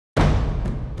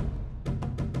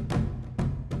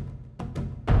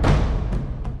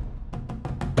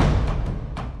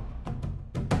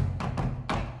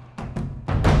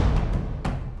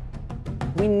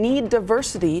We need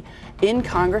diversity in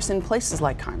Congress, in places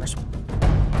like Congress.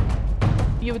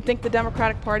 You would think the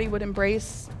Democratic Party would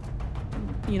embrace,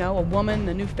 you know, a woman,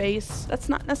 a new face. That's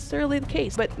not necessarily the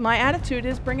case, but my attitude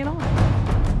is bring it on.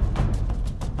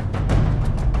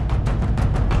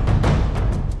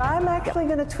 I'm actually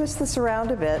going to twist this around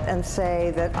a bit and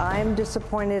say that I'm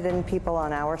disappointed in people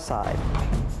on our side.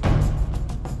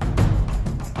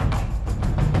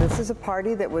 This is a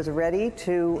party that was ready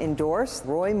to endorse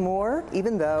Roy Moore,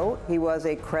 even though he was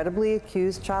a credibly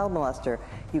accused child molester.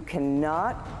 You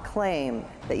cannot claim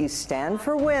that you stand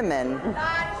for women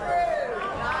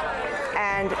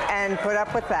and put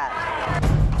up with that.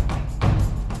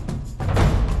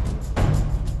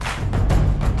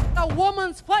 A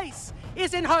woman's place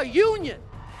is in her union.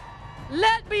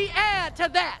 Let me add to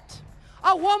that.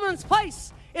 A woman's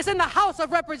place is in the House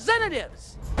of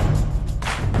Representatives.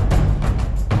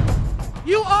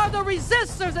 You are the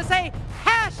resistors that say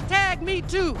hashtag Me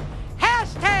Too,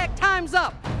 hashtag Time's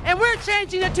Up, and we're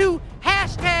changing it to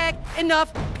hashtag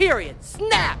Enough Period.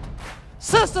 Snap!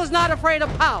 Sisters not afraid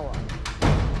of power.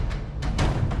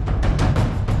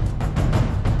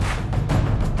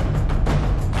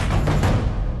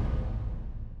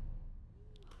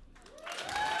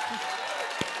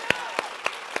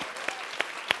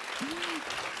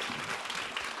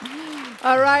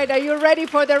 All right, are you ready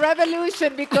for the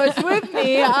revolution? Because with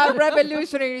me are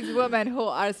revolutionary women who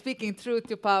are speaking truth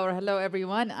to power. Hello,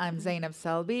 everyone. I'm Zainab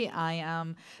Salbi. I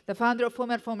am the founder of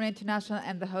Women for Women International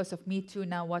and the host of Me Too,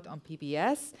 Now What on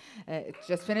PBS. It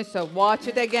just finished, so watch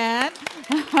it again.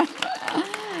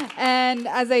 And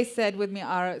as I said, with me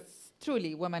are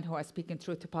truly women who are speaking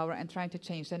truth to power and trying to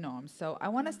change the norms. So I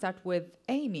want to start with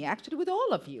Amy, actually with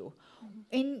all of you.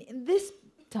 In this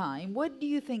time, what do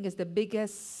you think is the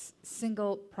biggest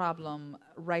single problem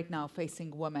right now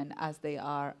facing women as we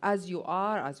all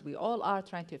are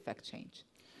trying to effect change?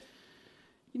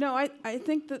 You know, I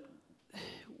think that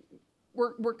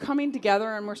we're coming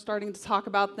together and we're starting to talk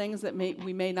about things that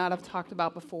we may not have talked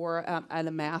about before at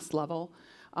a mass level.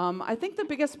 I think the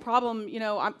biggest problem, you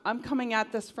know, I'm coming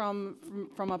at this from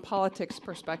a politics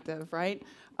perspective, right?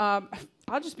 I'll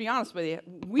just be honest with you.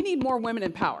 We need more women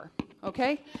in power,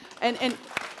 okay? And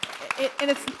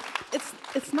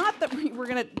it's not that we're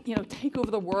going to, you know, take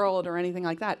over the world or anything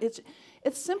like that. It's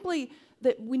simply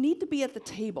that we need to be at the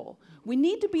table. We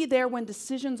need to be there when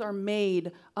decisions are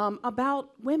made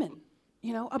about women,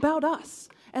 you know, about us.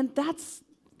 And that's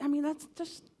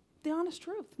just the honest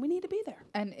truth. We need to be there.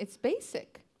 And it's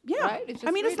basic. Yeah. Right? It's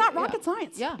I mean, it's not rocket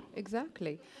science. Yeah,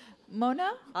 exactly.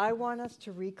 Mona? I want us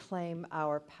to reclaim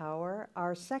our power.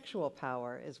 Our sexual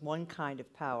power is one kind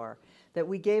of power that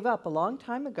we gave up a long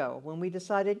time ago when we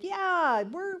decided, yeah,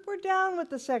 we're down with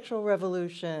the sexual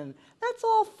revolution. That's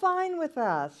all fine with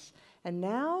us. And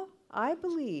now I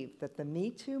believe that the Me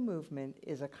Too movement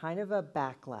is a kind of a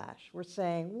backlash. We're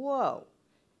saying, whoa,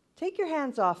 take your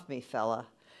hands off me, fella.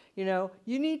 You know,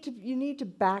 you need to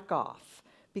back off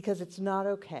because it's not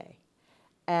okay.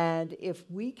 And if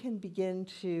we can begin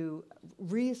to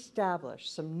reestablish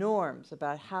some norms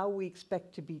about how we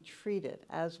expect to be treated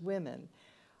as women,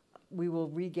 we will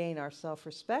regain our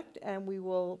self-respect and we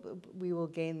will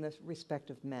gain the respect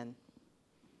of men.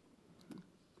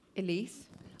 Elise?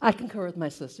 I concur with my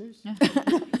sisters.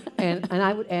 and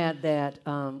I would add that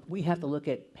we have to look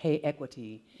at pay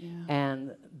equity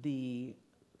and the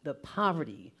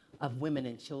poverty of women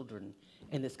and children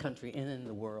in this country and in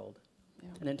the world. Yeah.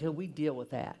 And until we deal with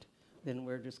that, then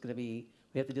we're just going to be,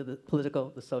 we have to deal with the political,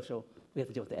 the social, we have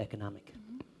to deal with the economic.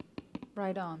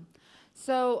 Right on.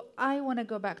 So I want to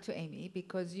go back to Amy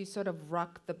because you sort of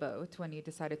rocked the boat when you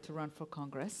decided to run for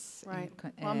Congress. Right.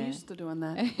 Well, I'm used to doing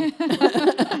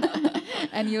that.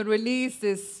 And you released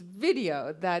this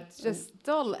video that just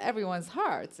stole everyone's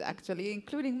hearts, actually,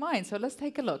 including mine. So let's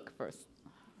take a look first.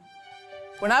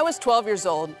 When I was 12 years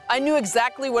old, I knew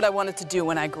exactly what I wanted to do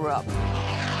when I grew up.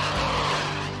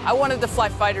 I wanted to fly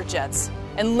fighter jets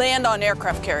and land on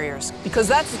aircraft carriers because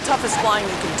that's the toughest flying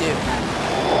you can do.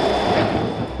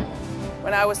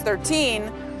 When I was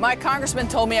 13, my congressman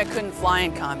told me I couldn't fly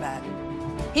in combat.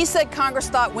 He said Congress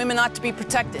thought women ought to be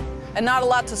protected and not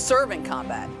allowed to serve in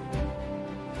combat.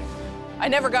 I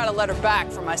never got a letter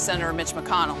back from my Senator Mitch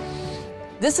McConnell.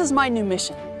 This is my new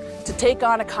mission, to take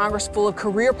on a Congress full of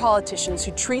career politicians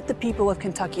who treat the people of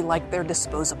Kentucky like they're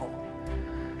disposable.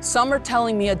 Some are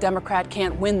telling me a Democrat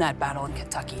can't win that battle in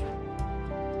Kentucky.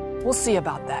 We'll see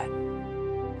about that.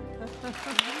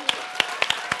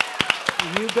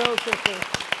 You go, sister.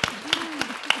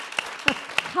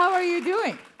 How are you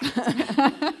doing?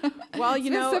 Well,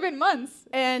 you know, 7 months.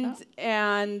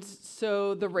 And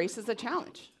so the race is a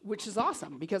challenge, which is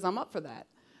awesome because I'm up for that.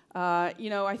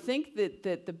 I think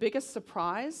that the biggest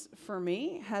surprise for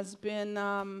me has been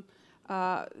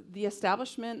the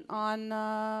establishment on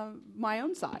my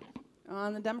own side,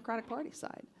 on the Democratic Party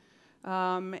side.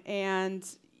 And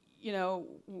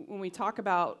when we talk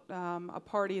about a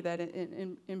party that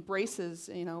embraces,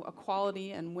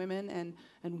 equality and women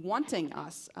and wanting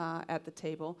us at the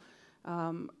table,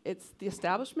 the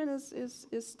establishment is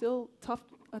still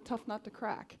a tough nut to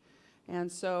crack.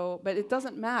 And so, but it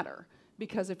doesn't matter,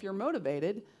 because if you're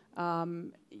motivated,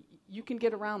 you can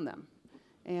get around them,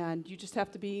 and you just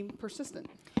have to be persistent.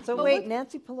 So But wait,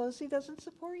 Nancy Pelosi doesn't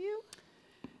support you?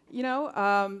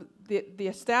 The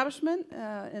establishment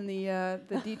and the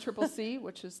DCCC,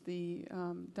 which is the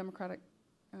Democratic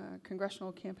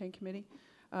Congressional Campaign Committee,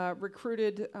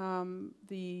 recruited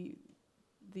the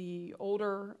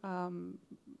older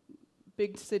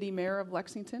big city mayor of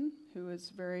Lexington, who is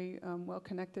very well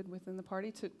connected within the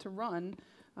party, to run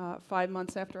 5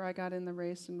 months after I got in the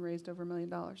race and raised over $1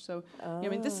 million. So I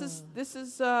mean, this is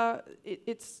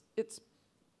it's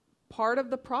part of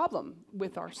the problem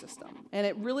with our system, and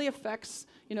it really affects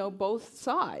both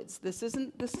sides. This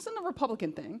isn't a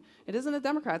Republican thing. It isn't a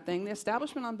Democrat thing. The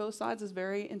establishment on both sides is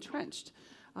very entrenched.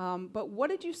 But what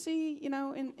did you see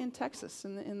in Texas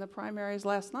in the primaries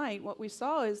last night? What we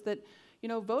saw is that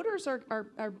voters are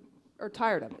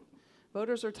tired of it.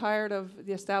 Voters are tired of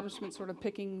the establishment sort of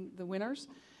picking the winners,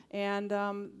 and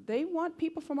they want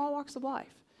people from all walks of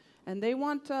life, and they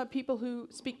want people who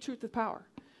speak truth with power.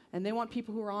 And they want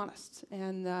people who are honest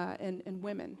and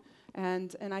women,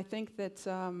 and I think that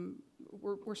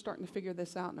we're starting to figure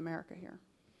this out in America here.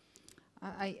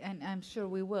 And I'm sure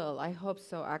we will. I hope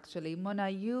so, actually. Mona,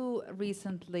 you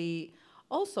recently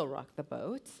also rocked the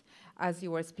boat as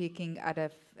you were speaking at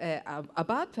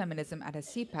about feminism at a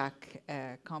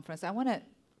CPAC conference. I want to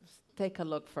take a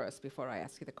look first before I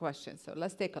ask you the question. So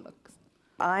let's take a look.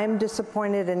 I'm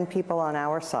disappointed in people on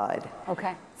our side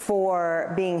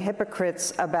for being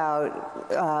hypocrites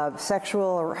about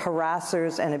sexual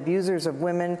harassers and abusers of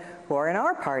women who are in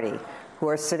our party, who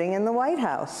are sitting in the White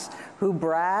House, who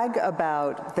brag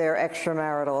about their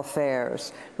extramarital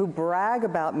affairs, who brag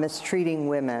about mistreating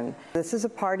women. This is a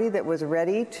party that was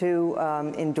ready to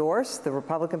endorse, the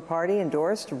Republican Party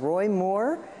endorsed Roy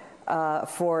Moore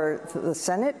for the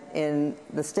Senate in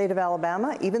the state of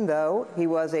Alabama, even though he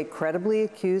was a credibly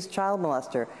accused child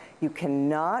molester. You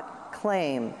cannot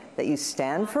claim that you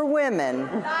stand for women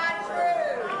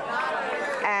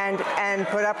and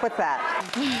put up with that.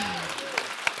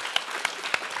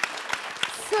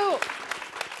 So,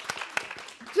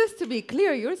 just to be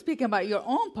clear, you're speaking about your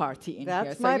own party in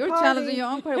here. So you're challenging your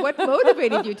own party. What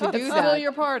motivated you to do that? Still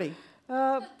your party.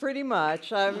 Pretty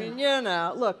much. I mean,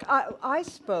 look, I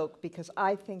spoke because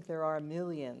I think there are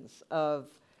millions of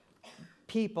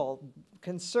people,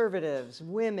 conservatives,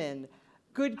 women,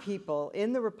 good people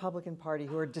in the Republican Party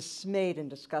who are dismayed and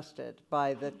disgusted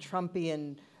by the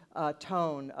Trumpian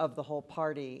tone of the whole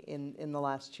party in the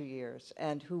last 2 years,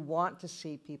 and who want to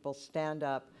see people stand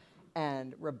up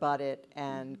and rebut it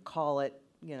and call it,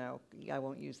 I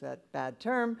won't use that bad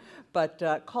term, but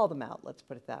call them out, let's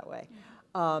put it that way.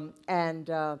 And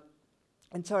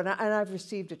I've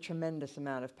received a tremendous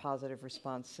amount of positive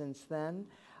response since then.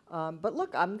 But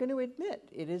look, I'm going to admit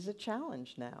it is a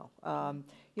challenge now.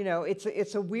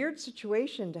 It's a weird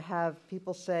situation to have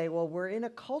people say, well, we're in a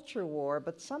culture war,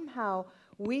 but somehow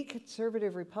we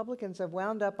conservative Republicans have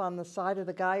wound up on the side of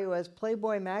the guy who has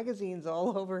Playboy magazines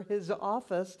all over his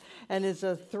office and is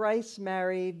a thrice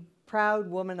married, proud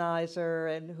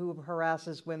womanizer and who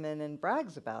harasses women and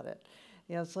brags about it.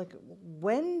 It's like,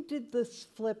 when did this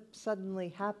flip suddenly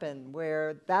happen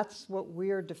where that's what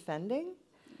we're defending?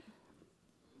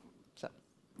 So,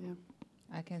 yeah.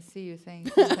 I can see you saying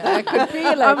something. I could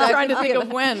feel it. I'm trying to think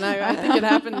of when. I think it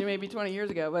happened maybe 20 years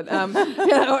ago. But,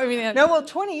 No,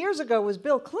 20 years ago was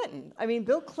Bill Clinton. I mean,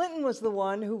 Bill Clinton was the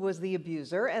one who was the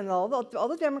abuser, and all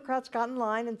the Democrats got in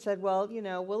line and said, well,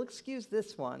 we'll excuse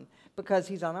this one because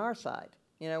he's on our side.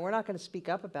 We're not going to speak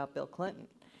up about Bill Clinton.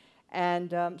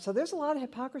 And so there's a lot of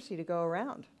hypocrisy to go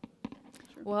around.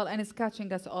 Well, and it's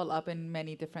catching us all up in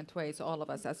many different ways, all of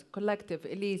us as a collective.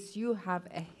 Elise, you have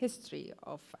a history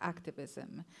of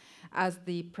activism as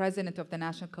the president of the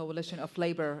National Coalition of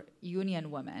Labor Union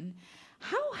Women.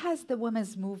 How has the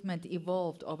women's movement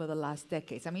evolved over the last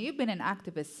decades? I mean, you've been an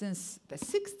activist since the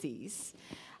 60s.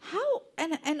 How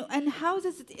and how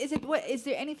is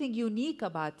there anything unique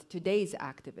about today's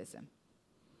activism?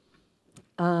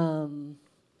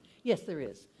 Yes, there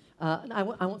is. I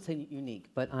won't say unique,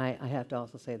 but I have to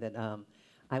also say that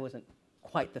I wasn't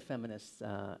quite the feminist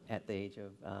at the age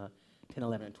of 10,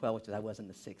 11, and 12, which I was in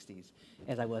the 60s,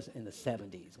 as I was in the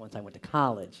 70s once I went to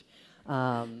college.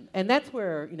 And that's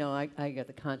where, you know, I got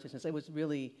the consciousness. It was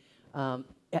really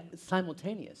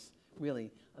simultaneous,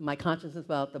 really. My consciousness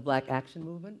about the Black Action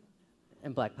Movement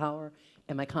and Black Power,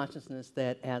 and my consciousness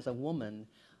that as a woman,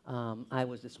 I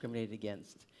was discriminated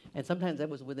against. And sometimes that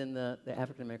was within the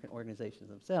African American organizations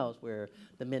themselves, where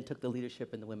the men took the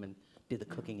leadership and the women did the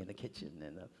cooking in the kitchen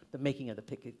and the making of the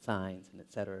picket signs and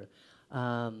et cetera.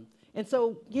 And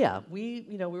so, yeah, we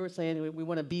were saying we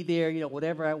want to be there, you know,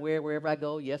 whatever I wear, wherever I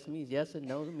go, yes means yes and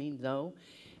no means no.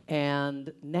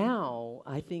 And now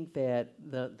I think that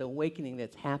the awakening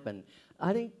that's happened,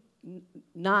 I think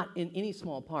not in any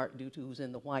small part due to who's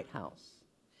in the White House,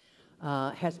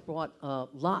 has brought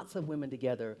lots of women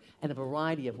together and a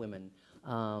variety of women,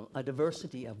 a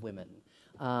diversity of women.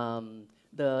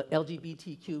 The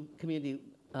LGBTQ community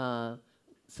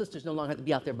sisters no longer have to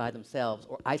be out there by themselves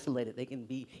or isolated. They can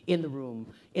be in the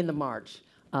room, in the march,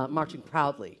 marching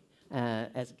proudly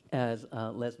as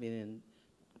lesbian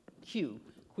and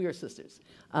queer sisters.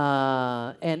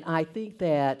 And I think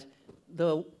that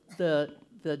the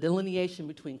delineation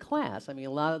between class, I mean,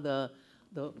 a lot of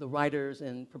the writers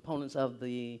and proponents of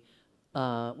the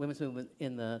women's movement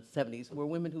in the 70s were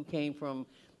women who came from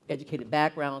educated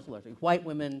backgrounds, largely white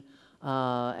women,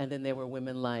 and then there were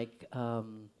women like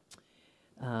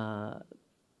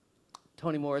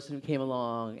Toni Morrison, who came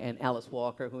along, and Alice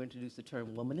Walker, who introduced the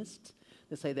term womanist,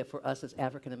 to say that for us as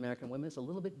African American women, it's a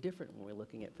little bit different when we're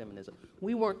looking at feminism.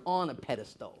 We weren't on a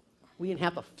pedestal. We didn't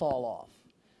have to fall off.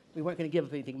 We weren't going to give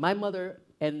up anything. My mother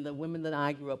and the women that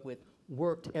I grew up with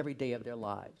worked every day of their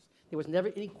lives. There was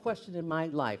never any question in my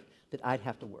life that I'd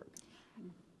have to work.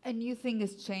 And you think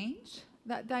it's changed,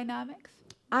 that dynamics?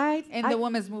 And the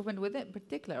women's movement with it in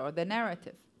particular, or the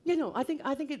narrative? You know, I think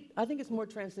it's more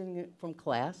transcending from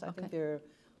class. I think there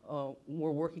are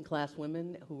more working class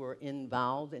women who are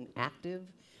involved and active,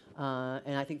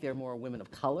 and I think there are more women of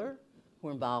color who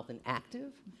are involved and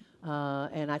active,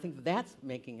 and I think that's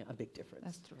making a big difference.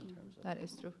 That's true. That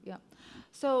is true. Yeah.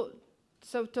 So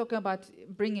talking about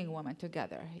bringing women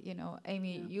together, you know,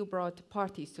 Amy, you brought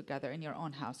parties together in your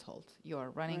own household. You're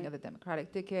running the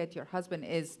Democratic ticket. Your husband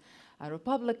is a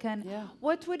Republican. Yeah.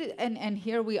 What would it, and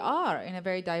here we are in a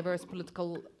very diverse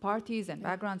political parties and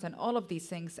backgrounds and all of these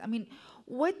things. I mean,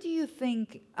 what do you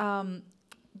think?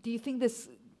 Do you think this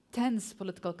tense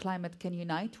political climate can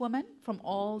unite women from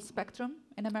all spectrum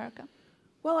in America?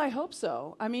 Well, I hope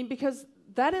so. I mean, because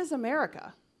that is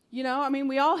America. You know, I mean,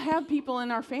 we all have people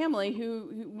in our family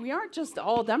who we aren't just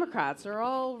all Democrats or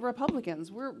all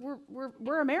Republicans.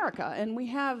 We're America, and we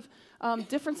have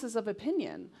differences of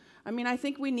opinion. I mean, I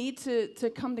think we need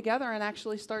to come together and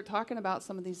actually start talking about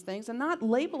some of these things and not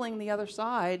labeling the other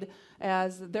side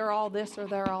as they're all this or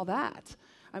they're all that.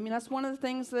 I mean, that's one of the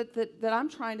things that I'm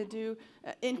trying to do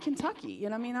in Kentucky. You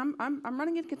know, I mean, I'm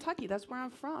running in Kentucky. That's where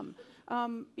I'm from.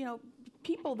 You know,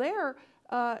 people there.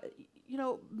 You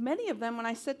know, many of them, when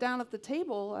I sit down at the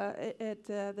table at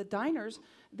the diners,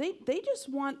 they just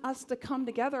want us to come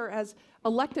together as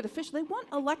elected officials. They want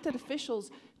elected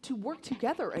officials to work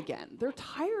together again. They're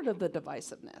tired of the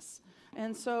divisiveness.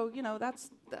 And so, you know,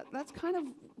 that's kind of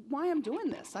why I'm doing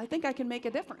this. I think I can make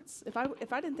a difference. If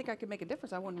I didn't think I could make a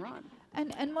difference, I wouldn't run.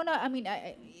 And Mona, I mean,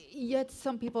 yet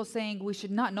some people saying we should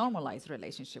not normalize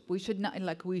relationship. We should not,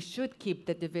 like, we should keep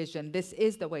the division. This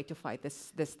is the way to fight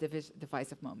this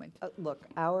divisive moment. Look,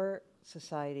 our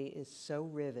society is so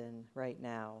riven right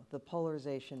now. The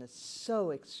polarization is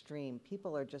so extreme.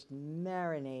 People are just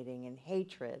marinating in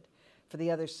hatred for the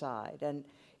other side. And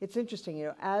it's interesting, you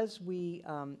know, as we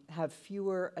have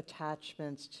fewer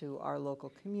attachments to our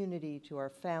local community, to our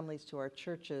families, to our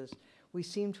churches, we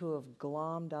seem to have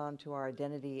glommed onto our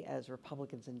identity as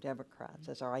Republicans and Democrats,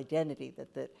 as our identity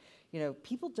that you know,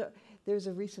 people do. There's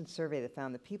a recent survey that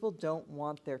found that people don't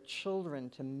want their children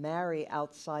to marry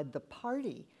outside the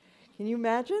party. Can you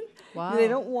imagine? Wow. They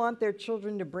don't want their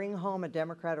children to bring home a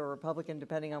Democrat or a Republican,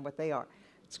 depending on what they are.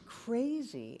 It's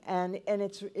crazy, and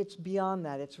it's beyond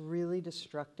that. It's really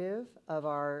destructive of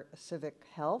our civic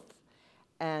health,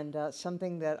 and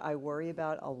something that I worry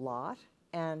about a lot.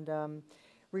 And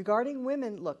regarding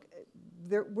women, look,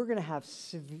 we're going to have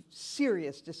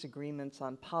serious disagreements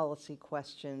on policy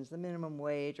questions, the minimum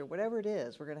wage, or whatever it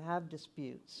is. We're going to have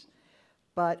disputes,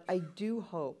 but I do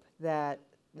hope that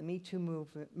the Me Too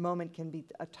moment can be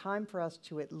a time for us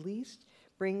to at least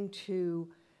bring to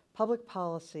public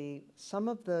policy some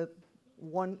of the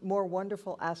more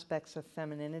wonderful aspects of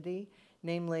femininity,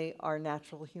 namely our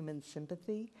natural human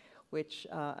sympathy, which,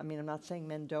 I mean, I'm not saying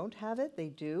men don't have it, they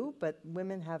do, but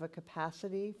women have a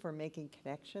capacity for making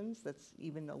connections that's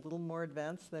even a little more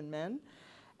advanced than men.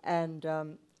 And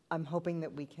I'm hoping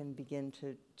that we can begin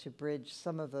to bridge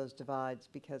some of those divides,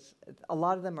 because a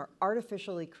lot of them are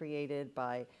artificially created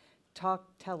by talk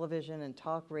television and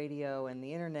talk radio and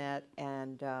the internet,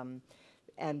 and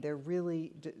they're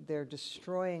really they're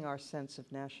destroying our sense of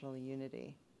national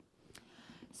unity.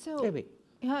 So, Debbie,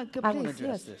 yeah, I want to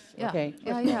address this, okay?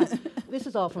 This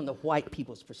is all from the white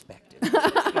people's perspective.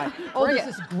 Right. Oh, there's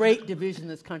this great division in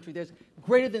this country. There's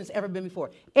greater than it's ever been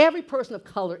before. Every person of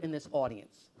color in this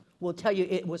audience will tell you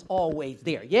it was always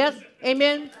there. Yes?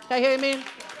 Amen? Can I hear amen?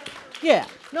 Yeah.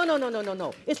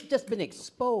 No. It's just been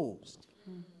exposed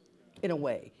in a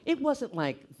way. It wasn't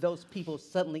like those people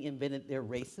suddenly invented their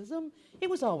racism. It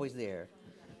was always there.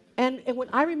 And when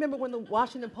I remember when the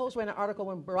Washington Post ran an article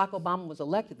when Barack Obama was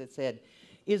elected that said,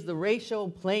 is the racial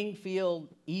playing field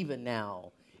even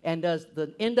now? And does the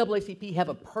NAACP have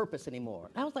a purpose anymore?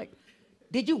 I was like,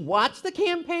 did you watch the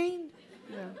campaign?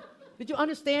 Yeah. Did you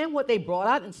understand what they brought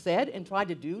out and said and tried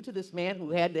to do to this man who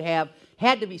had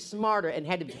to be smarter and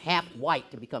had to be half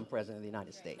white to become president of the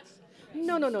United States?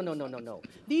 No.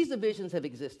 These divisions have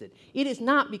existed. It's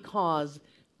not the cause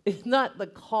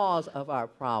of our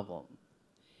problem.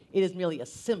 It is merely a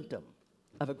symptom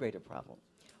of a greater problem.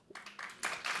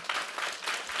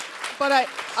 But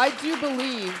I do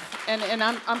believe, and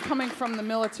I'm coming from the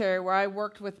military, where I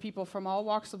worked with people from all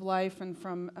walks of life and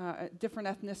from different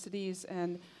ethnicities,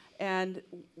 and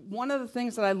one of the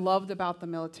things that I loved about the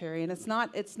military, and it's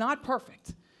not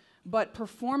perfect, but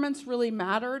performance really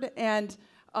mattered. And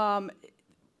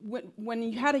when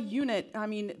you had a unit, I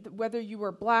mean, whether you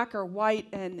were black or white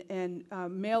and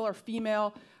male or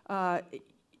female,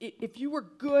 if you were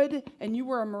good and you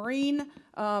were a Marine,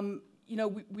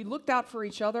 we looked out for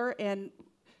each other. And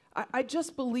I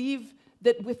just believe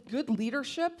that with good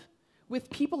leadership, with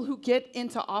people who get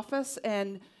into office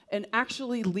and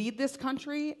actually lead this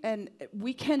country, and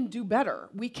we can do better.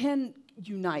 We can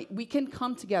unite. We can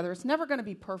come together. It's never going to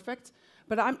be perfect,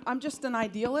 but I'm just an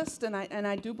idealist, and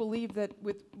I do believe that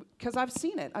because I've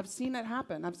seen it. I've seen it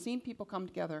happen. I've seen people come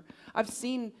together. I've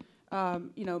seen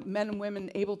men and women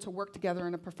able to work together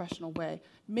in a professional way.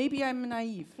 Maybe I'm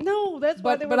naive. No, that's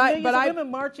why there were millions of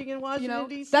women marching in Washington,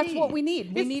 D.C. That's what we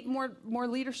need. We need more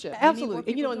leadership.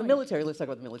 Absolutely. And in the military, let's talk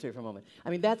about the military for a moment. I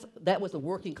mean, that was the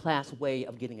working class way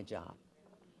of getting a job.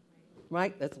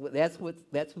 Right? That's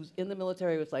who's in the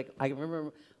military. It's like, I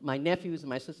remember my nephews and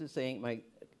my sisters saying, I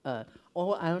don't know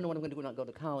what I'm going to do when I go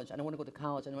to college. I don't want to go to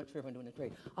college. I'm not sure if I'm doing a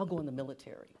trade. I'll go in the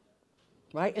military.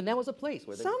 Right? And that was a place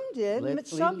where some did, but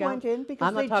some went in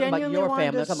because they genuinely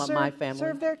wanted to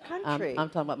serve their country. I'm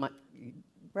talking about my...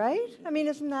 Right? I mean,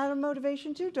 isn't that a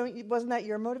motivation too? Wasn't that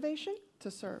your motivation? To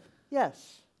serve.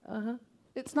 Yes. Uh-huh.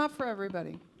 It's not for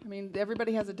everybody. I mean,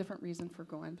 everybody has a different reason for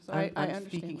going. So I understand. I'm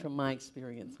speaking from my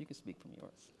experience. You can speak from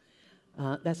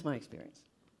yours. That's my experience.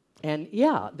 And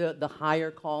yeah, the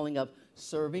higher calling of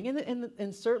serving,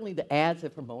 and certainly the ads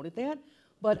have promoted that.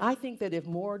 But I think that if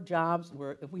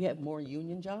we had more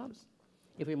union jobs,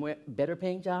 if we had better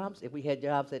paying jobs, if we had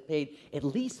jobs that paid at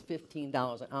least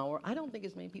 $15 an hour, I don't think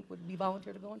as many people would be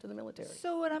volunteer to go into the military.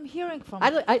 So what I'm hearing from...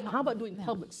 how about doing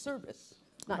public service,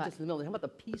 not just the military? How about the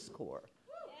Peace Corps?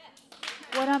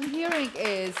 What I'm hearing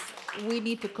is we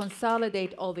need to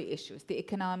consolidate all the issues, the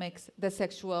economics, the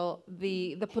sexual,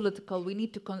 the political. We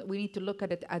need to look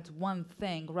at it as one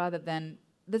thing rather than...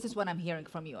 This is what I'm hearing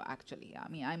from you, actually. I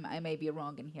mean, I may be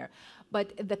wrong in here.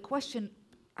 But the question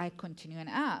I continue and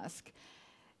ask,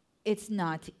 it's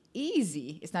not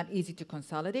easy. It's not easy to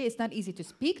consolidate. It's not easy to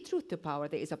speak truth to power.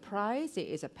 There is a price. There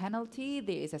is a penalty.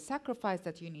 There is a sacrifice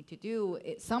that you need to do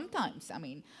sometimes, I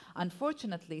mean,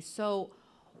 unfortunately. So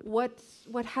what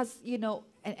has,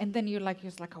 and then you're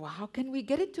just like, oh, how can we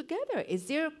get it together? Is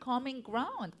there a common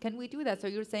ground? Can we do that? So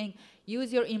you're saying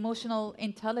use your emotional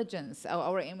intelligence,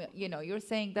 you're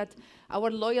saying that our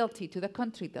loyalty to the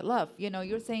country, the love,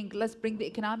 you're saying let's bring the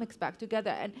economics back together.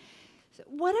 And so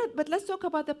but let's talk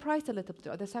about the price a little bit,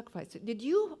 or the sacrifice.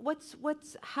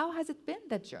 How has it been,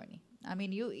 that journey? I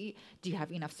mean, do you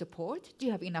have enough support? Do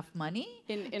you have enough money?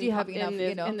 Do you have enough,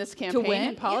 in this campaign, to win?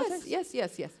 In politics? Yes.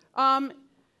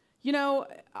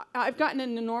 I've gotten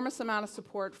an enormous amount of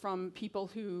support from people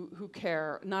who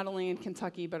care, not only in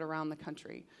Kentucky, but around the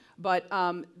country. But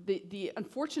the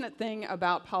unfortunate thing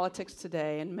about politics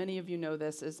today, and many of you know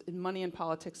this, is money in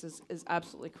politics is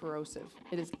absolutely corrosive.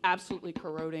 It is absolutely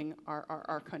corroding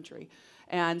our country.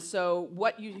 And so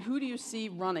who do you see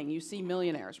running? You see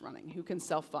millionaires running who can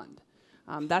self-fund.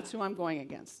 That's who I'm going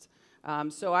against.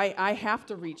 So I have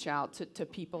to reach out to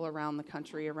people around the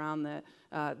country, around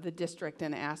the district,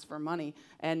 and ask for money,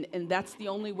 and that's the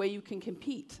only way you can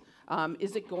compete.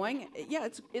 Is it going? Yeah,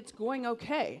 it's going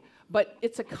okay, but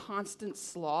it's a constant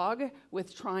slog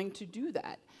with trying to do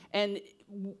that. And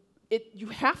you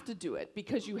have to do it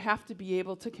because you have to be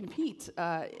able to compete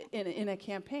in a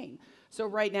campaign. So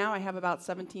right now I have about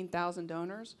 17,000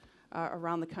 donors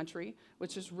around the country,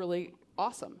 which is really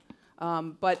awesome.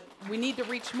 But we need to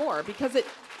reach more because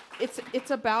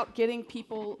it's about getting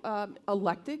people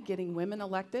elected, getting women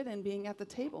elected, and being at the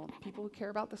table, people who care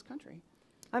about this country.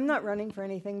 I'm not running for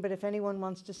anything, but if anyone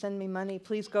wants to send me money,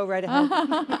 please go right ahead.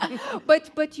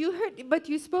 but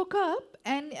you spoke up,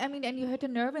 and I mean, and you had a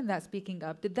nerve in that speaking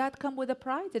up. Did that come with a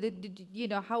pride? Did you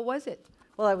know, how was it?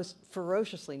 Well, I was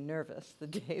ferociously nervous the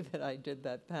day that I did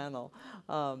that panel.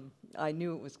 I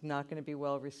knew it was not going to be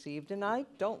well received, and I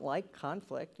don't like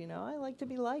conflict. You know, I like to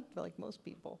be liked like most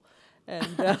people. And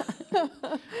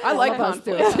I like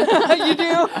conflict. You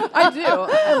do? I do.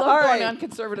 I love going on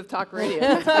conservative talk radio.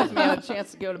 It gives me a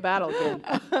chance to go to battle again.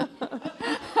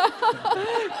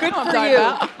 Good for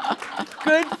you.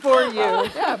 Good for you.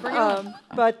 Yeah, bring it on.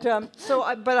 But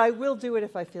I will do it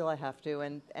if I feel I have to.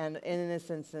 And in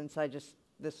this instance,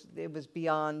 it was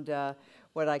beyond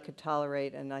what I could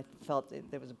tolerate, and I felt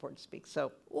it was important to speak.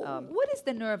 So, what is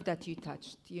the nerve that you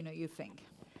touched? You know, you think.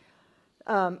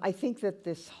 I think that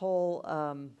this whole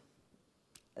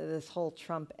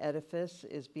Trump edifice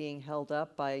is being held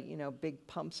up by big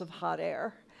pumps of hot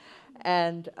air,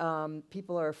 and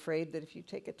people are afraid that if you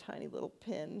take a tiny little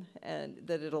pin and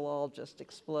that it'll all just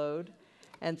explode,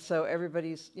 and so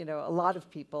everybody's a lot of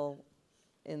people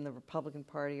in the Republican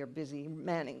Party are busy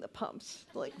manning the pumps,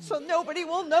 like so nobody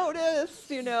will notice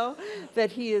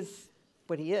that he is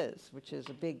what he is, which is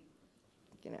a big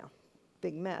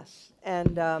mess.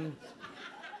 And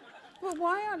well,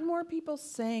 why aren't more people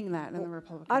saying that in the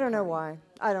Republican I don't know Party?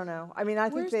 why. I don't know. I mean, I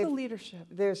Where's think the leadership?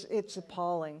 It's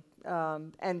appalling.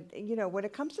 And when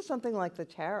it comes to something like the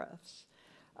tariffs,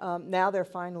 now they're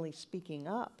finally speaking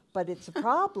up. But it's a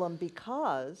problem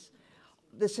because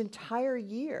this entire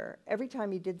year, every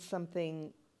time he did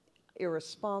something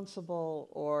irresponsible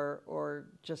or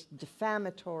just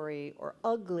defamatory or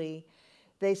ugly,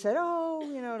 they said, oh,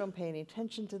 don't pay any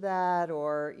attention to that,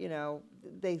 or,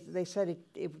 they said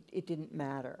it didn't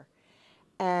matter.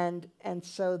 And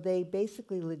so they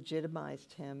basically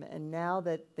legitimized him, and now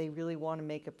that they really want to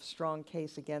make a strong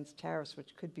case against tariffs,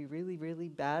 which could be really, really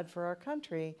bad for our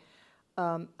country,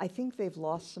 I think they've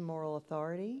lost some moral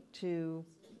authority to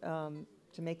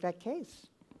make that case.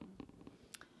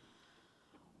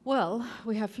 Well,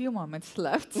 we have a few moments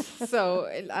left, so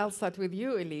I'll start with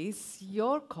you, Elise.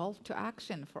 Your call to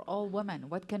action for all women.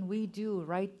 What can we do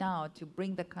right now to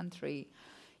bring the country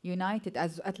united,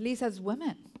 at least as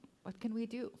women? What can we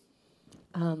do?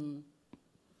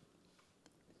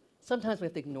 Sometimes we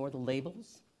have to ignore the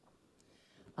labels.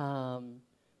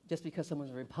 Just because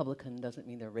someone's a Republican doesn't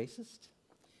mean they're racist.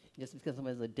 Just because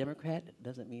someone's a Democrat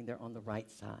doesn't mean they're on the right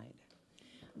side.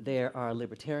 There are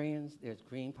libertarians, there's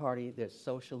Green Party, there's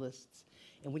socialists,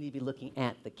 and we need to be looking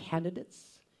at the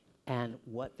candidates and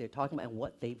what they're talking about and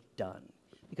what they've done,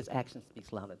 because action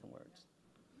speaks louder than words.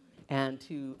 And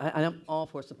I'm all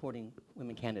for supporting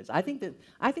women candidates. I think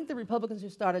the Republicans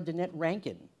should start a Jeanette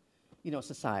Rankin,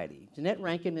 society. Jeanette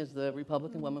Rankin is the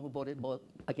Republican woman who voted both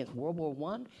against World War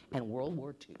I and World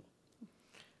War II.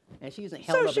 And she isn't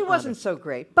held up. So she wasn't so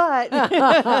great, but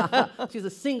she was a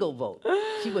single vote.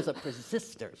 She was a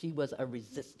persister. She was a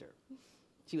resistor.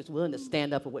 She was willing to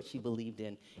stand up for what she believed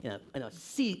in a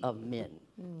sea of men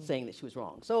saying that she was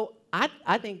wrong. So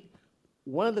I think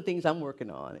one of the things I'm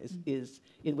working on is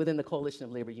within the Coalition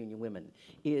of Labor Union Women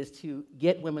is to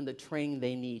get women the training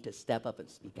they need to step up and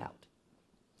speak out,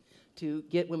 to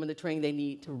get women the training they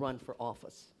need to run for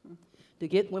office, to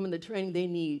get women the training they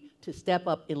need to step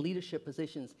up in leadership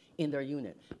positions in their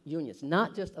unions,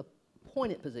 not just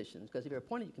appointed positions, because if you're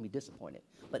appointed, you can be disappointed,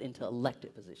 but into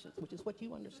elected positions, which is what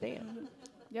you understand.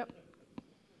 Yep.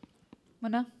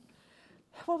 Mona?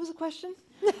 What was the question?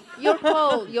 Your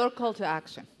call to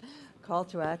action. Call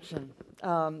to action.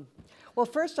 Well,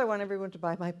 first I want everyone to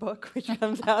buy my book, which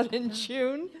comes out in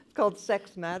June. It's called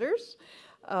Sex Matters.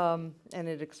 And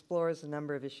it explores a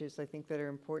number of issues I think that are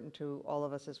important to all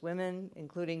of us as women,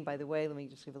 including, by the way, let me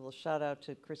just give a little shout out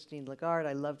to Christine Lagarde.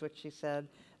 I loved what she said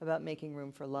about making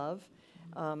room for love.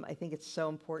 I think it's so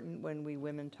important when we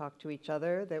women talk to each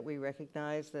other that we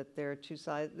recognize that there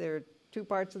are two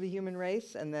parts of the human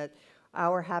race, and that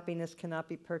our happiness cannot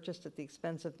be purchased at the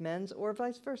expense of men's, or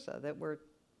vice versa, that we're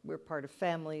part of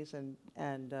families, and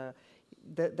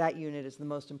that unit is the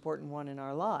most important one in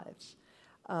our lives.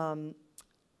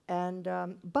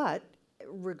 But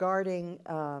regarding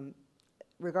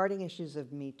regarding issues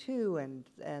of Me Too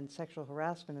and sexual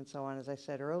harassment and so on, as I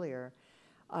said earlier,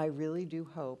 I really do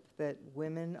hope that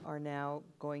women are now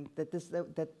going, that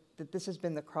this has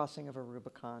been the crossing of a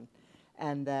Rubicon,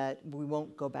 and that we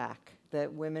won't go back,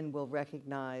 that women will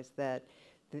recognize that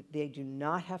they do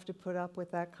not have to put up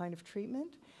with that kind of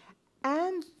treatment.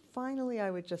 And finally,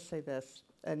 I would just say this,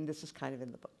 and this is kind of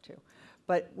in the book too,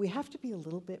 but we have to be a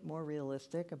little bit more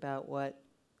realistic about what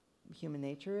human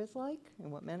nature is like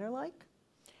and what men are like.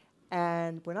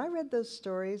 And when I read those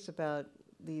stories about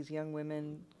these young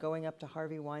women going up to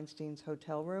Harvey Weinstein's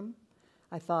hotel room,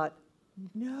 I thought,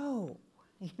 no,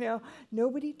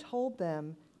 nobody told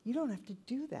them, you don't have to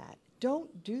do that.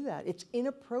 Don't do that. It's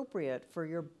inappropriate for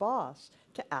your boss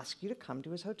to ask you to come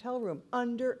to his hotel room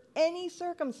under any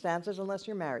circumstances unless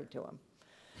you're married to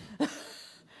him.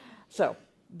 So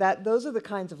those are the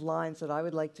kinds of lines that I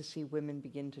would like to see women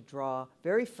begin to draw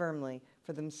very firmly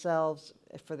for themselves,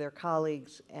 for their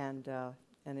colleagues, and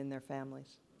in their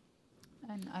families.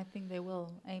 And I think they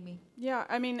will, Amy. Yeah,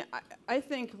 I mean, I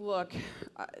think, look,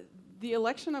 the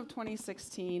election of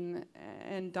 2016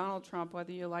 and Donald Trump,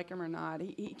 whether you like him or not,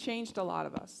 he changed a lot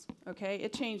of us, okay?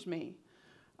 It changed me.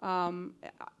 For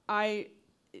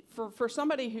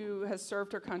somebody who has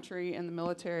served her country in the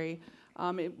military,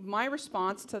 my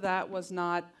response to that was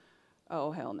not,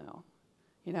 oh, hell no.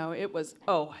 It was,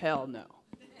 oh, hell no.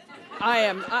 I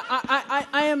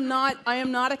am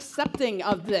not accepting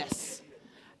of this.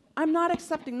 I'm not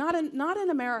accepting, not in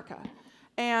America.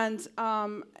 And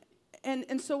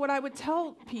so what I would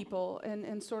tell people,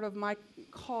 and sort of my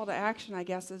call to action, I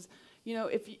guess, is,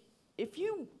 if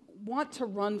you want to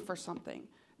run for something,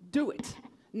 do it.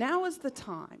 Now is the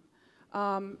time.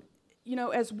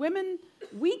 As women,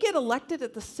 we get elected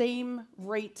at the same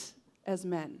rate as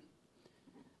men.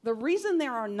 The reason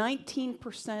there are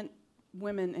 19%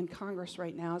 women in Congress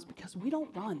right now is because we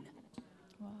don't run.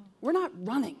 Wow. We're not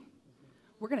running.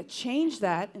 We're going to change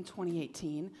that in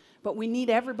 2018, but we need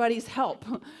everybody's help.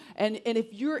 And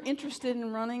if you're interested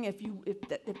in running, if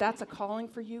that's a calling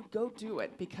for you, go do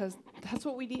it, because that's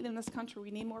what we need in this country. We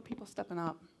need more people stepping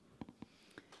up.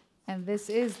 And this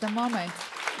is the moment.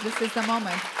 This is the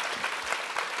moment.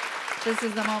 This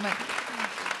is the moment.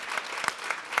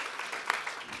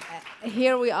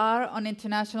 Here we are on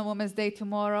International Women's Day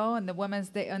tomorrow, and the Women's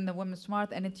Day and the Women's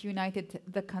March, and it's united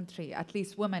the country, at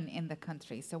least women in the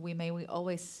country. So we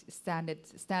always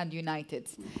stand united.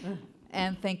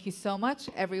 And thank you so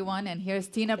much, everyone. And here's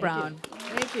Tina Brown.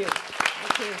 Thank you.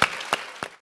 Thank you.